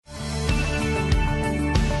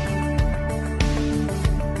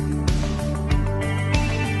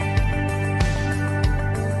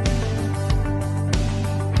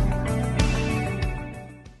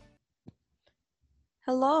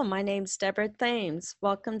Hello, my name's Deborah Thames.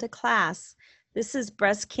 Welcome to class. This is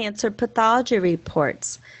Breast Cancer Pathology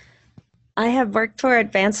Reports. I have worked for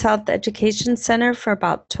Advanced Health Education Center for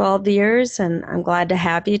about 12 years, and I'm glad to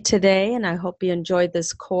have you today, and I hope you enjoyed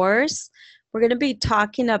this course. We're going to be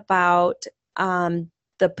talking about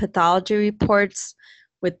the pathology reports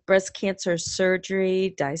with breast cancer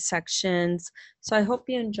surgery, dissections, so I hope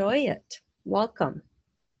you enjoy it. Welcome.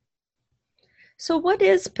 So what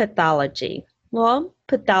is pathology? Well,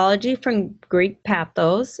 pathology from Greek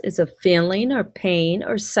pathos is a feeling or pain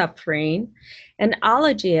or suffering, and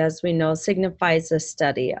ology, as we know, signifies a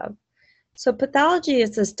study of. So pathology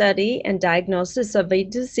is the study and diagnosis of a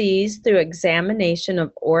disease through examination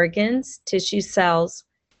of organs, tissue cells,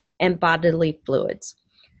 and bodily fluids.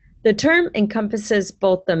 The term encompasses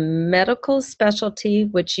both the medical specialty,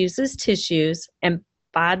 which uses tissues, and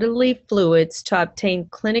bodily fluids to obtain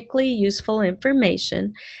clinically useful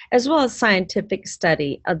information, as well as scientific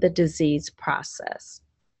study of the disease process.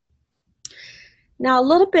 Now, a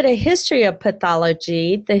little bit of history of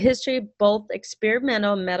pathology. The history of both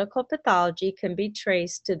experimental and medical pathology can be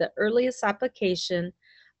traced to the earliest application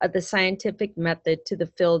of the scientific method to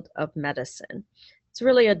the field of medicine. It's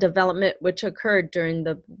really a development which occurred during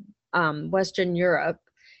the Western Europe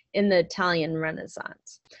in the Italian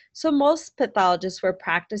Renaissance. So most pathologists were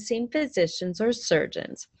practicing physicians or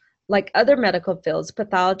surgeons. Like other medical fields,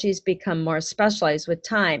 pathology has become more specialized with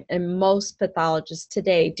time, and most pathologists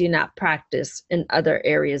today do not practice in other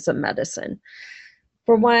areas of medicine.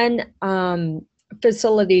 For one,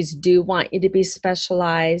 facilities do want you to be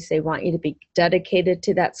specialized. They want you to be dedicated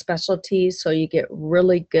to that specialty so you get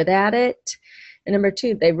really good at it. And number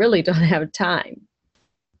two, they really don't have time.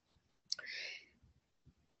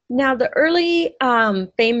 Now, the early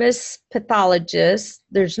famous pathologists,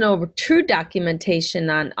 there's no true documentation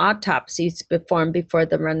on autopsies performed before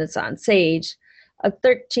the Renaissance age of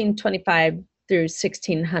 1325 through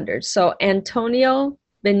 1600. So Antonio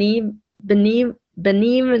Beneveni,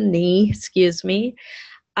 excuse me,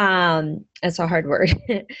 that's a hard word,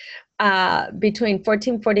 between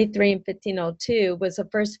 1443 and 1502 was the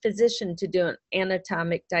first physician to do an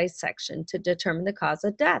anatomic dissection to determine the cause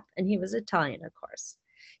of death, and he was Italian, of course.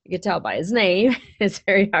 You can tell by his name. It's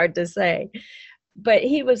very hard to say. But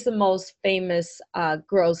he was the most famous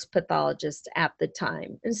gross pathologist at the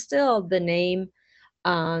time. And still the name,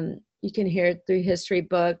 you can hear it through history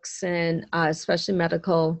books and especially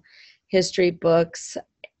medical history books.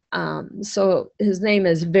 So his name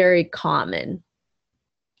is very common.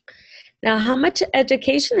 Now, how much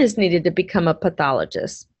education is needed to become a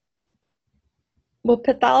pathologist? Well,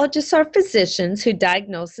 pathologists are physicians who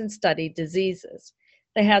diagnose and study diseases.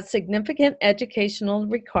 They have significant educational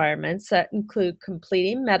requirements that include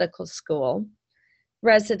completing medical school,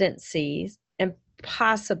 residencies, and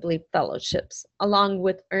possibly fellowships, along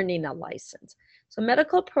with earning a license. So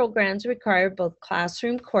medical programs require both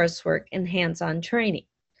classroom coursework and hands-on training.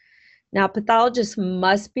 Now, pathologists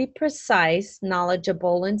must be precise,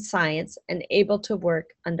 knowledgeable in science, and able to work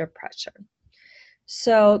under pressure.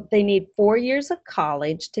 So they need 4 years of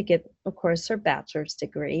college to get, of course, their bachelor's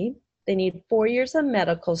degree. They need 4 years of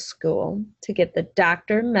medical school to get the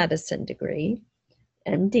doctor of medicine degree,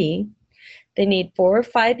 MD. They need 4 or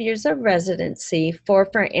 5 years of residency, 4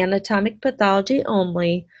 for anatomic pathology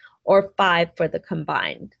only, or 5 for the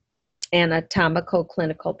combined anatomical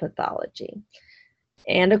clinical pathology.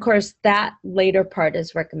 And of course, that later part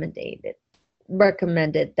is recommended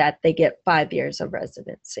that they get 5 years of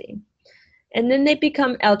residency. And then they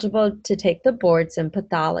become eligible to take the boards in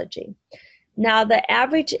pathology. Now, the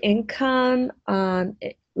average income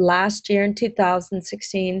last year in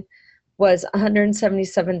 2016 was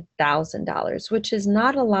 $177,000, which is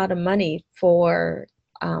not a lot of money for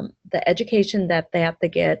the education that they have to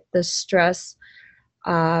get, the stress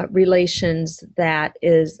relations that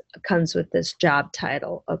comes with this job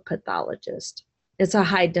title of pathologist. It's a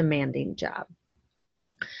high demanding job.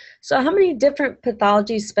 So how many different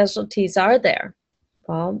pathology specialties are there?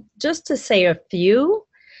 Well, just to say a few,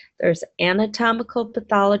 there's anatomical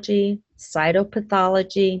pathology,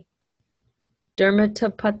 cytopathology,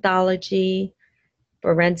 dermatopathology,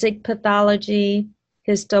 forensic pathology,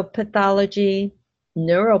 histopathology,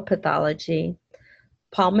 neuropathology,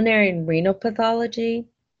 pulmonary and renal pathology,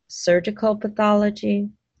 surgical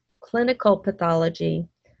pathology, clinical pathology,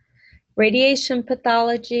 radiation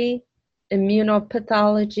pathology,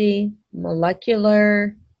 immunopathology,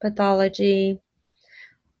 molecular pathology,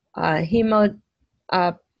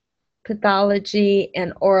 pathology,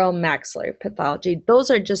 and oral maxillary pathology. Those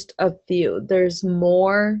are just a few. There's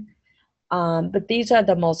more But these are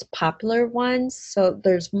the most popular ones. So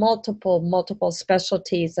there's multiple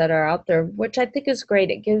specialties that are out there, which I think is great.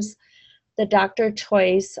 It gives the doctor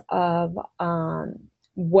choice of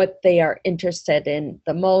what they are interested in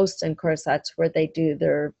the most. And of course, that's where they do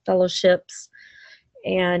their fellowships.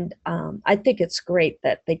 And I think it's great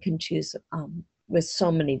that they can choose with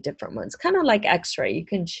so many different ones, kind of like x-ray. You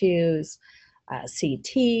can choose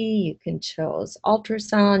CT, you can choose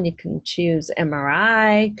ultrasound, you can choose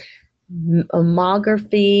MRI,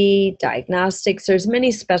 mammography, diagnostics. There's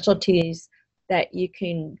many specialties that you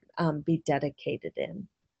can be dedicated in.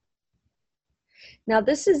 Now,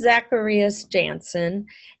 this is Zacharias Janssen,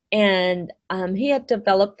 and he had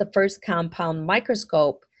developed the first compound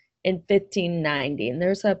microscope in 1590. And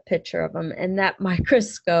there's a picture of him. And that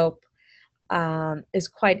microscope is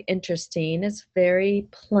quite interesting. It's very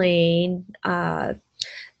plain,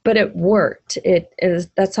 but it worked.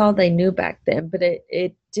 That's all they knew back then. But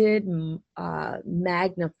it did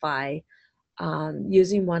magnify,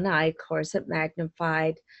 using one eye, of course, it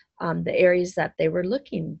magnified the areas that they were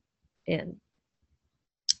looking in.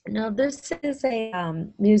 Now, this is a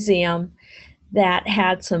museum that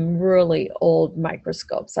had some really old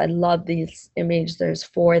microscopes. I love these images. There's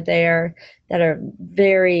 4 there that are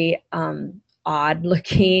very odd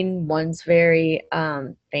looking. One's very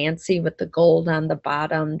fancy with the gold on the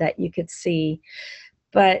bottom that you could see,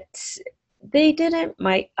 but they didn't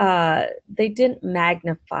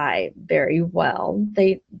magnify very well.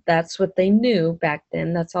 That's what they knew back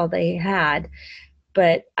then. That's all they had.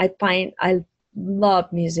 But I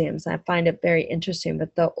love museums. I find it very interesting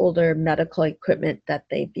with the older medical equipment that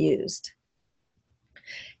they've used.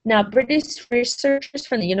 Now, British researchers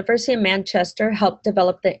from the University of Manchester helped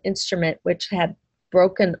develop the instrument, which had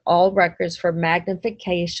broken all records for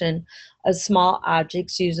magnification of small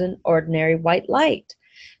objects using ordinary white light.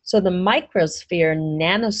 So the microsphere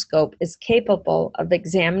nanoscope is capable of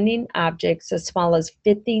examining objects as small as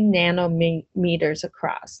 50 nanometers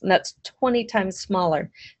across, and that's 20 times smaller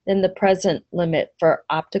than the present limit for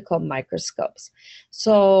optical microscopes.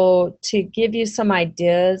 So to give you some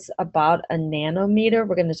ideas about a nanometer,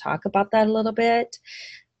 we're going to talk about that a little bit.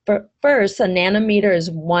 First, a nanometer is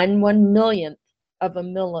 1/1,000,000th of a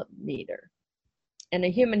millimeter. And a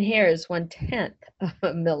human hair is 1/10 of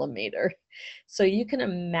a millimeter. So you can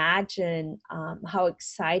imagine how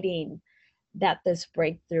exciting that this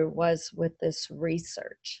breakthrough was with this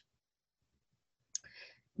research.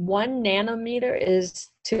 1 nanometer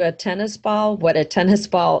is to a tennis ball what a tennis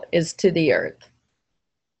ball is to the earth.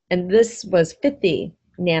 And this was 50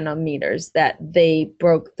 nanometers that they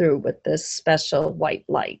broke through with this special white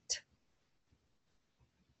light.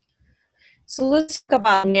 So let's talk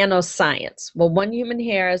about nanoscience. Well, 1 human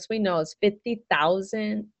hair, as we know, is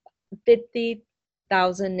 50,000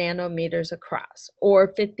 nanometers across, or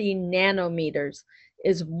 50 nanometers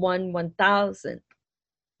is 1/1000th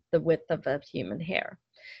the width of a human hair.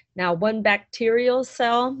 Now, 1 bacterial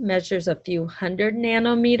cell measures a few hundred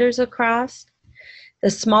nanometers across. The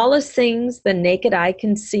smallest things the naked eye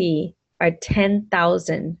can see are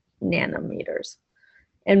 10,000 nanometers.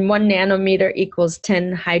 And 1 nanometer equals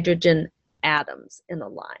 10 hydrogen atoms in a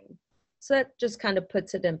line. So that just kind of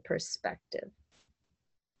puts it in perspective.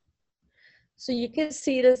 So you can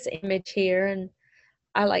see this image here, and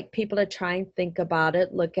I like people to try and think about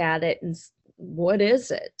it, look at it, and what is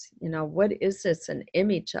it? You know, what is this an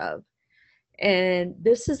image of? And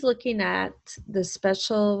this is looking at the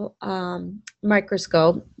special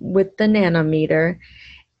microscope with the nanometer,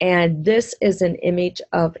 and this is an image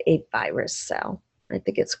of a virus cell. I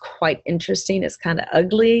think it's quite interesting. It's kind of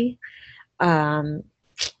ugly.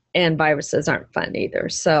 And viruses aren't fun either,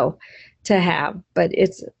 so to have, but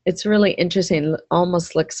it's really interesting. It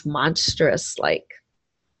almost looks monstrous like.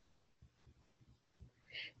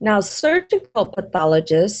 Now, surgical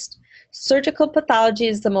pathology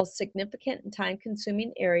is the most significant and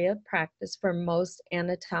time-consuming area of practice for most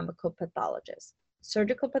anatomical pathologists.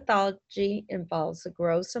 Surgical pathology involves the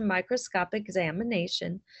gross and microscopic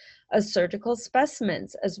examination of surgical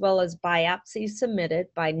specimens, as well as biopsies submitted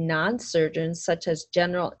by non-surgeons such as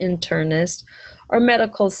general internists or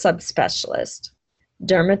medical subspecialists,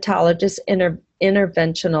 dermatologists,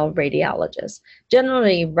 interventional radiologists.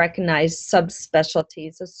 Generally recognized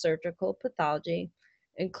subspecialties of surgical pathology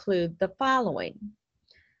include the following.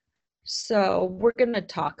 So we're going to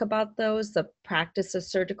talk about those: the practice of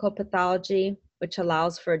surgical pathology, which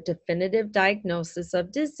allows for a definitive diagnosis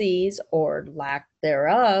of disease or lack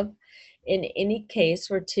thereof in any case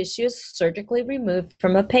where tissue is surgically removed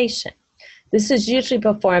from a patient. This is usually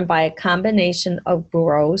performed by a combination of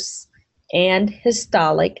gross and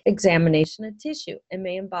histologic examination of tissue. It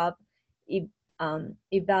may involve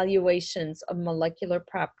evaluations of molecular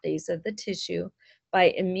properties of the tissue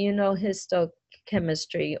by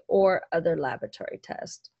immunohistochemistry or other laboratory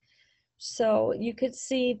tests. So you could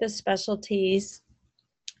see the specialties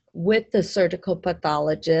with the surgical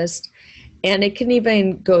pathologist, and it can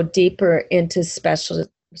even go deeper into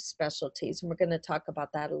specialties, and we're going to talk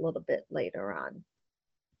about that a little bit later on.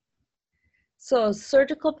 So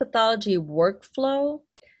surgical pathology workflow,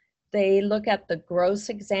 they look at the gross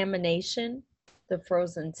examination, the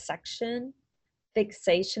frozen section,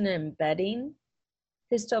 fixation and embedding,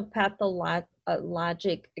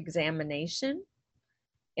 histopathologic examination,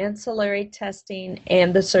 ancillary testing,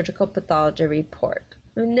 and the surgical pathology report.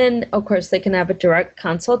 And then, of course, they can have a direct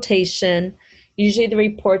consultation. Usually the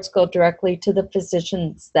reports go directly to the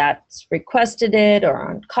physicians that's requested it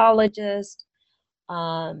or oncologist.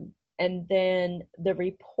 And then the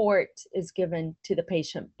report is given to the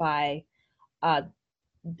patient by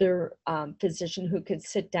their physician, who could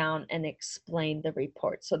sit down and explain the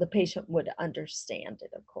report so the patient would understand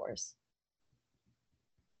it, of course.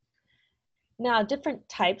 Now, different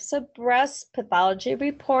types of breast pathology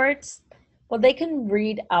reports. Well, they can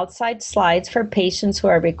read outside slides for patients who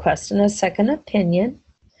are requesting a second opinion.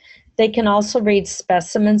 They can also read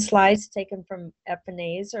specimen slides taken from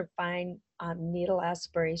FNAs or fine needle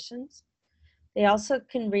aspirations. They also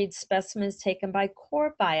can read specimens taken by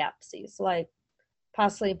core biopsies, like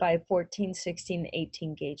possibly by 14, 16,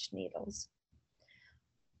 18 gauge needles.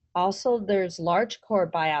 Also, there's large core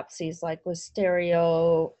biopsies, like with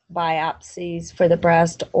stereo biopsies for the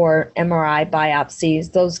breast or MRI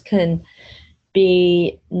biopsies. Those can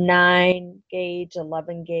be 9 gauge,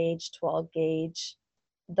 11 gauge, 12 gauge.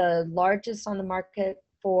 The largest on the market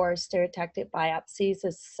for stereotactic biopsies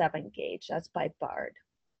is 7 gauge. That's by Bard.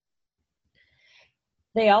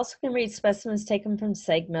 They also can read specimens taken from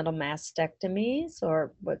segmental mastectomies,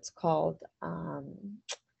 or what's called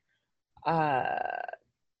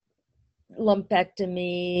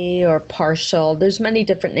lumpectomy or partial. There's many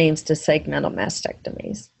different names to segmental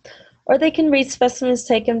mastectomies. Or they can read specimens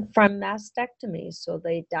taken from mastectomies, so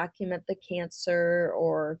they document the cancer,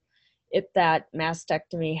 or if that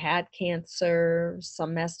mastectomy had cancer.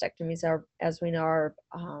 Some mastectomies are, as we know,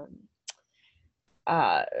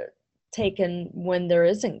 are taken when there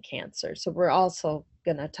isn't cancer. So we're also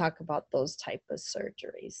going to talk about those type of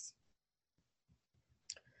surgeries.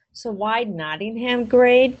 So why Nottingham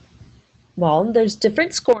grade? Well, there's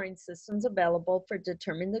different scoring systems available for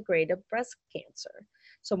determining the grade of breast cancer.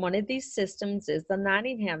 So one of these systems is the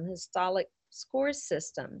Nottingham Histologic Score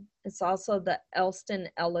System. It's also the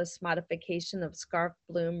Elston-Ellis modification of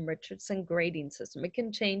Scarf-Bloom-Richardson grading system. It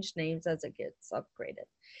can change names as it gets upgraded.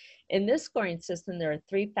 In this scoring system, there are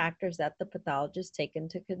 3 factors that the pathologist take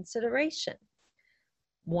into consideration.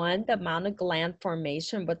 1, the amount of gland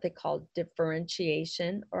formation, what they call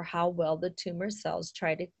differentiation, or how well the tumor cells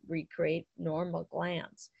try to recreate normal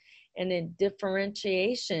glands. And in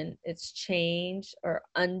differentiation, it's change or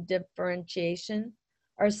undifferentiation.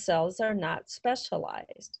 Our cells are not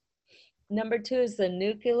specialized. Number 2 is the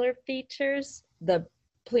nuclear features, the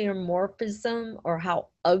pleomorphism, or how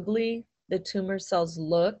ugly the tumor cells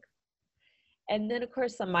look. And then, of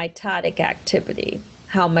course, the mitotic activity,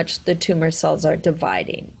 how much the tumor cells are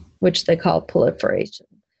dividing, which they call proliferation.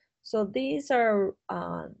 So these are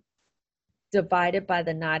divided by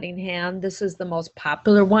the Nottingham. This is the most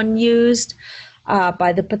popular one used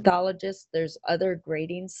by the pathologist. There's other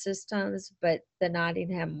grading systems, but the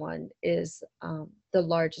Nottingham one is the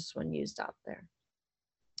largest one used out there.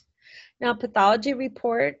 Now, pathology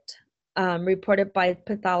report reported by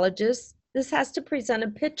pathologists. This has to present a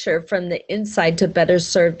picture from the inside to better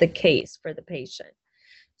serve the case for the patient.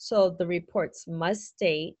 So the reports must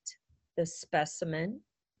state the specimen,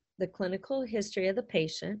 the clinical history of the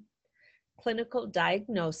patient, clinical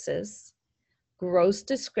diagnosis, gross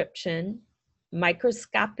description,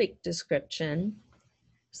 microscopic description,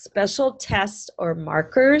 special tests or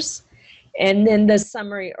markers, and then the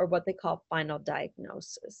summary, or what they call final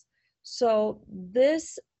diagnosis. So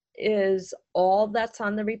this is all that's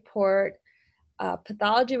on the report.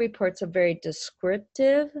 Pathology reports are very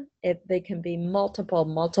descriptive. They can be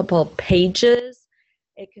multiple pages.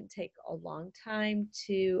 It can take a long time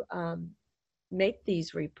to make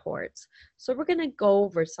these reports. So we're going to go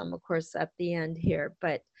over some, of course, at the end here,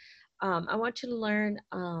 but I want you to learn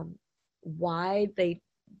why they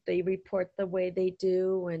report the way they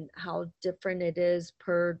do and how different it is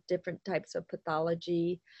per different types of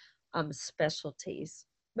pathology specialties.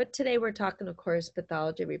 But today we're talking, of course,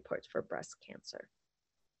 pathology reports for breast cancer.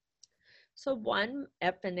 So 1,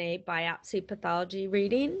 FNA biopsy pathology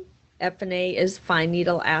reading. FNA is fine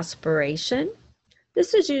needle aspiration.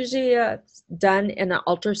 This is usually done in an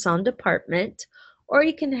ultrasound department, or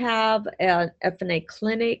you can have an FNA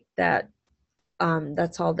clinic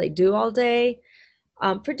that's all they do all day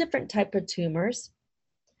for different type of tumors.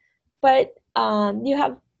 But you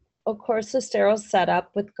have, of course, a sterile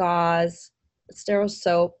setup with gauze, sterile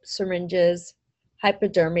soap, syringes,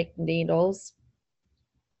 hypodermic needles.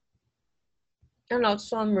 An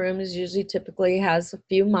ultrasound room is usually typically has a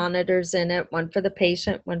few monitors in it, one for the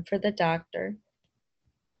patient, one for the doctor,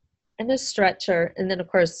 and a stretcher, and then, of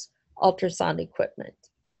course, ultrasound equipment.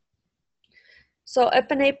 So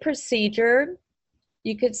FNA procedure,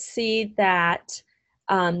 you could see that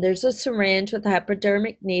there's a syringe with a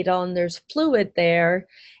hypodermic needle, and there's fluid there,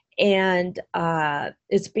 and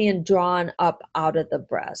it's being drawn up out of the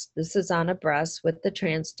breast. This is on a breast with the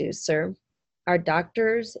transducer. Our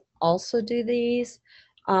doctors also do these.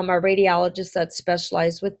 Our radiologists that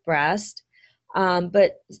specialize with breast,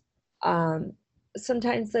 but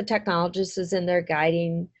sometimes the technologist is in there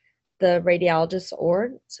guiding the radiologist,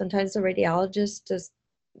 or sometimes the radiologist just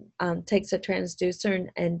takes a transducer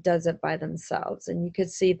and does it by themselves. And you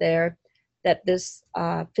could see there that this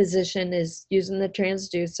physician is using the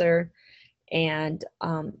transducer, and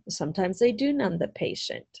sometimes they do numb the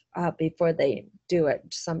patient before they do it.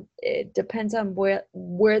 It depends on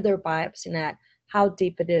where they're biopsying at, how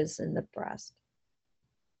deep it is in the breast.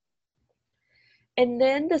 And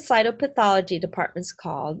then the cytopathology department's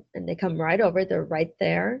called, and they come right over. They're right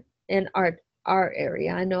there in our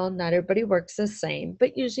area. I know not everybody works the same,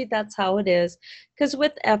 but usually that's how it is, because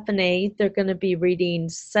with FNA, they're going to be reading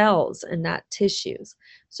cells and not tissues.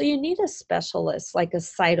 So you need a specialist like a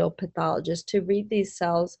cytopathologist to read these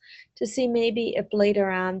cells to see maybe if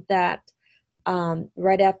later on that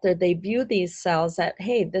right after they view these cells that,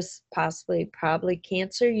 hey, this probably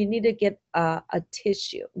cancer, you need to get a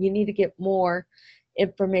tissue. You need to get more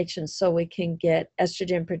information so we can get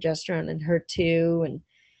estrogen, progesterone, and HER2 and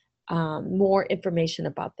more information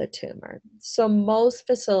about the tumor. So most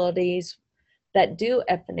facilities that do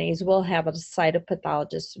FNAs will have a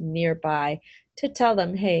cytopathologist nearby to tell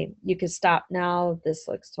them, hey, you can stop now. This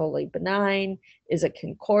looks totally benign. Is it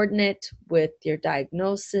concordant with your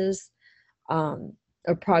diagnosis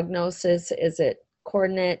or prognosis? Is it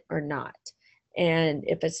coordinate or not? And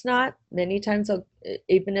if it's not, many times,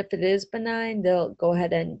 even if it is benign, they'll go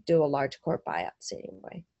ahead and do a large core biopsy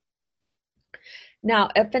anyway. Now,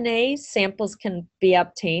 FNA samples can be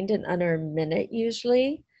obtained in under a minute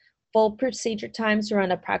usually. Full procedure times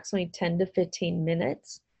run approximately 10 to 15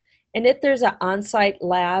 minutes. And if there's an on-site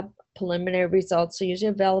lab, preliminary results are usually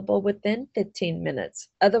available within 15 minutes.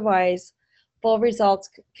 Otherwise, full results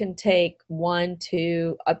can take 1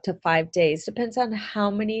 to up to 5 days. Depends on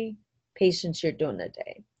how many patients you're doing a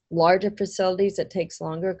day. Larger facilities, it takes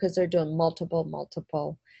longer because they're doing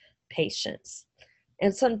multiple patients.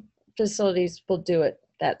 And some facilities will do it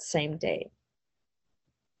that same day.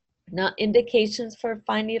 Now, indications for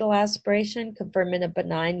fine needle aspiration: confirming a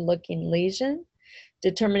benign looking lesion,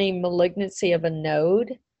 determining malignancy of a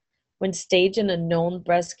node. When staging a known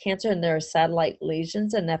breast cancer and there are satellite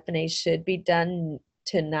lesions, an FNA should be done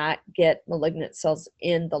to not get malignant cells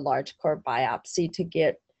in the large core biopsy to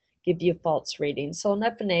give you false readings. So an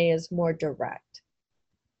FNA is more direct.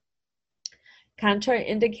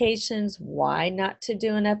 Contraindications, why not to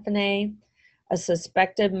do an FNA? A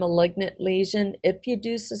suspected malignant lesion. If you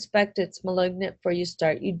do suspect it's malignant before you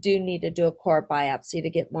start, you do need to do a core biopsy to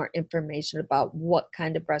get more information about what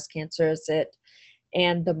kind of breast cancer is it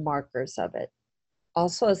and the markers of it.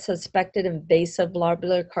 Also, a suspected invasive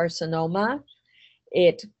lobular carcinoma.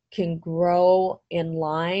 It can grow in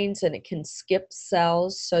lines and it can skip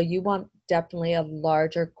cells, so you want definitely a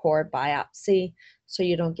larger core biopsy so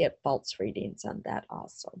you don't get false readings on that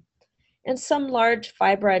also. And some large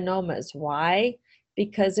fibroadenomas. Why?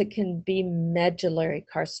 Because it can be medullary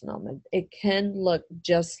carcinoma. It can look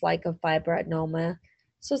just like a fibroadenoma.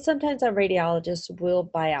 So sometimes our radiologists will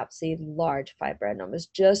biopsy large fibroadenomas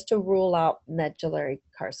just to rule out medullary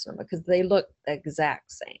carcinoma because they look the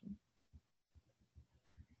exact same.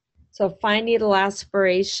 So fine needle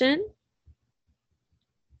aspiration.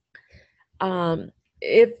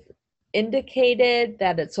 If indicated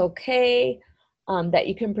that it's okay, that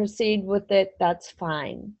you can proceed with it, that's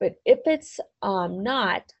fine. But if it's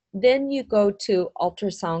not, then you go to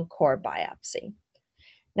ultrasound core biopsy.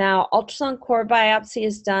 Now, ultrasound core biopsy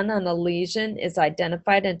is done on a lesion is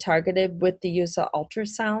identified and targeted with the use of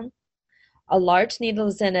ultrasound. A large needle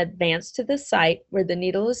is then advanced to the site where the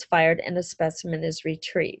needle is fired and a specimen is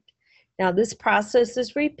retrieved. Now, this process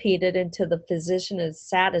is repeated until the physician is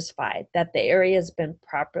satisfied that the area has been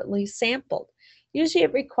properly sampled. Usually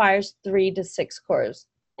it requires 3 to 6 cores,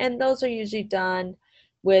 and those are usually done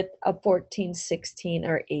with a 14, 16,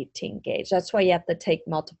 or 18 gauge. That's why you have to take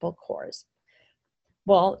multiple cores.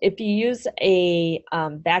 Well, if you use a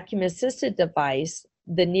vacuum-assisted device,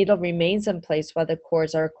 the needle remains in place while the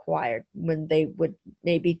cores are acquired, when they would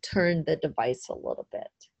maybe turn the device a little bit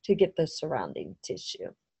to get the surrounding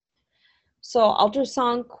tissue. So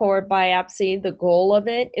ultrasound core biopsy, the goal of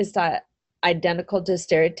it is to identical to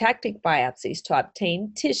stereotactic biopsies, to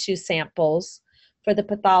obtain tissue samples for the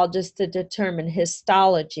pathologist to determine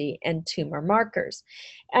histology and tumor markers.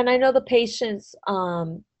 And I know the patients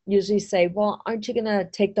usually say, well, aren't you going to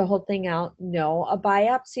take the whole thing out? No, a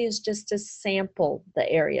biopsy is just to sample the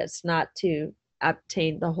areas, not to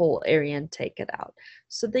obtain the whole area and take it out.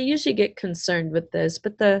 So they usually get concerned with this,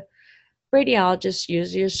 but the radiologist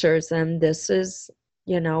usually assures them this is,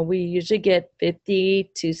 we usually get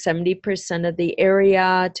 50 to 70% of the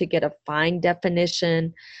area to get a fine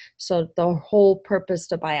definition. So the whole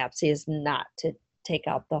purpose of biopsy is not to take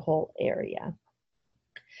out the whole area.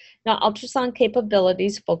 Now, ultrasound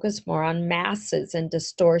capabilities focus more on masses and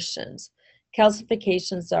distortions.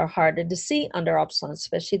 Calcifications are harder to see under ultrasound,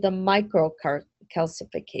 especially the micro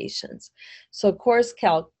calcifications. So coarse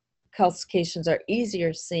calcifications are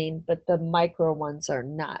easier seen, but the micro ones are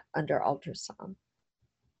not under ultrasound.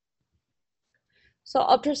 So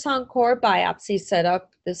ultrasound core biopsy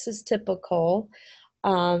setup, this is typical.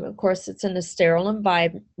 Of course, it's in a sterile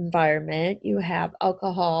environment. You have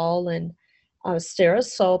alcohol and sterile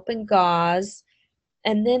soap and gauze,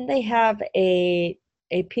 and then they have a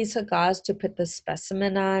piece of gauze to put the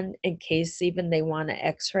specimen on in case even they want to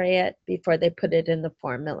x-ray it before they put it in the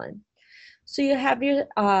formalin. So you have your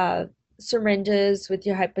syringes with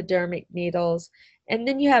your hypodermic needles, and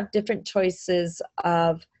then you have different choices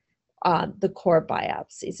of the core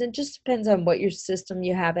biopsies. It just depends on what your system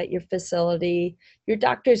you have at your facility. Your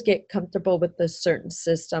doctors get comfortable with a certain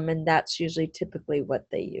system, and that's usually typically what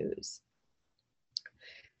they use.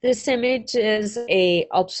 This image is a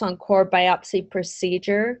ultrasound core biopsy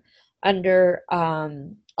procedure under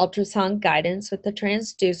ultrasound guidance with the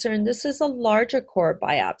transducer, and this is a larger core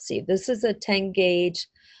biopsy. This is a 10 gauge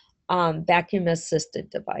vacuum assisted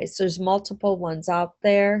device. There's multiple ones out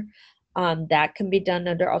there that can be done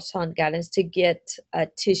under ultrasound guidance to get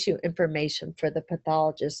tissue information for the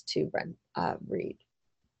pathologist to read.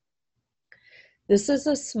 This is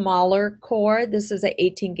a smaller core. This is an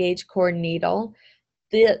 18 gauge core needle.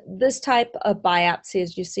 This type of biopsy,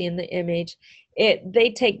 as you see in the image,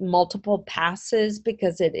 they take multiple passes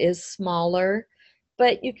because it is smaller,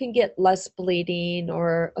 but you can get less bleeding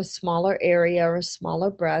or a smaller area or a smaller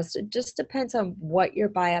breast. It just depends on what you're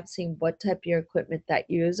biopsying, what type of your equipment that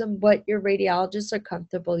you use, and what your radiologists are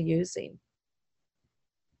comfortable using.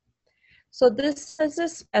 So this is a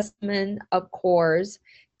specimen of cores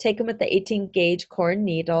taken with the 18 gauge core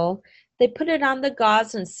needle. They put it on the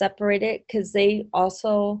gauze and separate it because they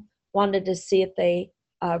also wanted to see if they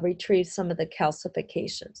retrieve some of the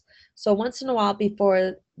calcifications. So once in a while,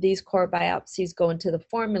 before these core biopsies go into the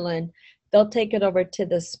formalin, they'll take it over to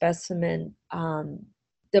the specimen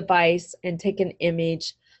device and take an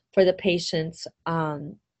image for the patient's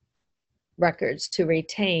records to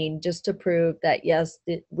retain, just to prove that yes,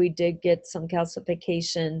 we did get some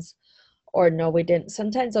calcifications, or no, we didn't.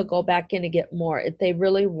 Sometimes they'll go back in and get more. If they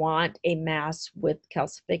really want a mass with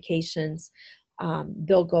calcifications,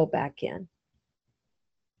 they'll go back in.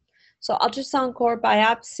 So ultrasound core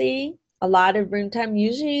biopsy, a lot of room time,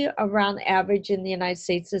 usually around average in the United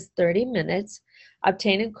States is 30 minutes.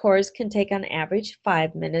 Obtaining cores can take on average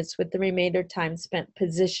 5 minutes, with the remainder time spent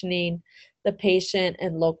positioning the patient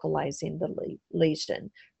and localizing the lesion.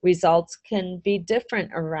 Results can be different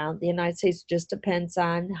around the United States, just depends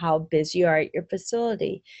on how busy you are at your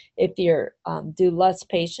facility. If you do less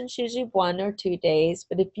patients, usually 1 or 2 days,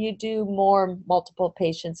 but if you do more multiple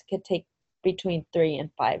patients, it could take between 3 and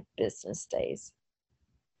 5 business days.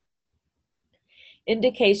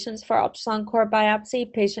 Indications for ultrasound core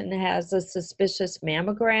biopsy: patient has a suspicious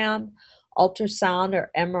mammogram, ultrasound or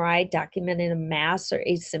MRI documenting a mass or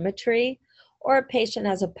asymmetry, or a patient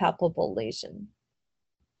has a palpable lesion.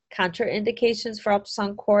 Contraindications for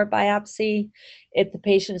ultrasound core biopsy: if the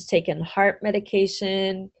patient is taking heart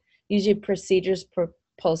medication, usually procedures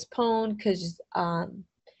postponed because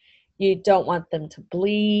you don't want them to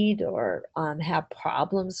bleed or have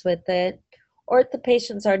problems with it. Or if the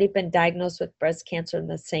patient's already been diagnosed with breast cancer in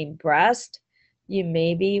the same breast, you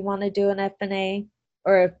maybe want to do an FNA.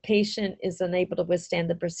 Or if patient is unable to withstand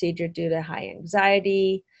the procedure due to high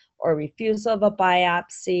anxiety or refusal of a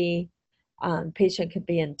biopsy, patient could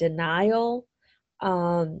be in denial.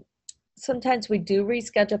 Sometimes we do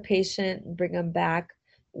reschedule patient and bring them back,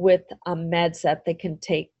 with meds that they can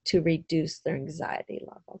take to reduce their anxiety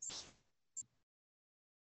levels.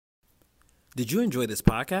 Did you enjoy this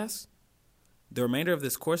podcast? The remainder of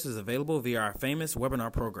this course is available via our famous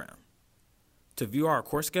webinar program. To view our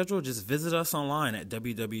course schedule, just visit us online at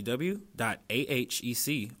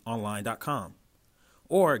www.aheconline.com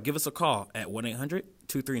or give us a call at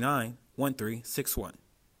 1-800-239-1361.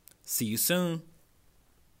 See you soon.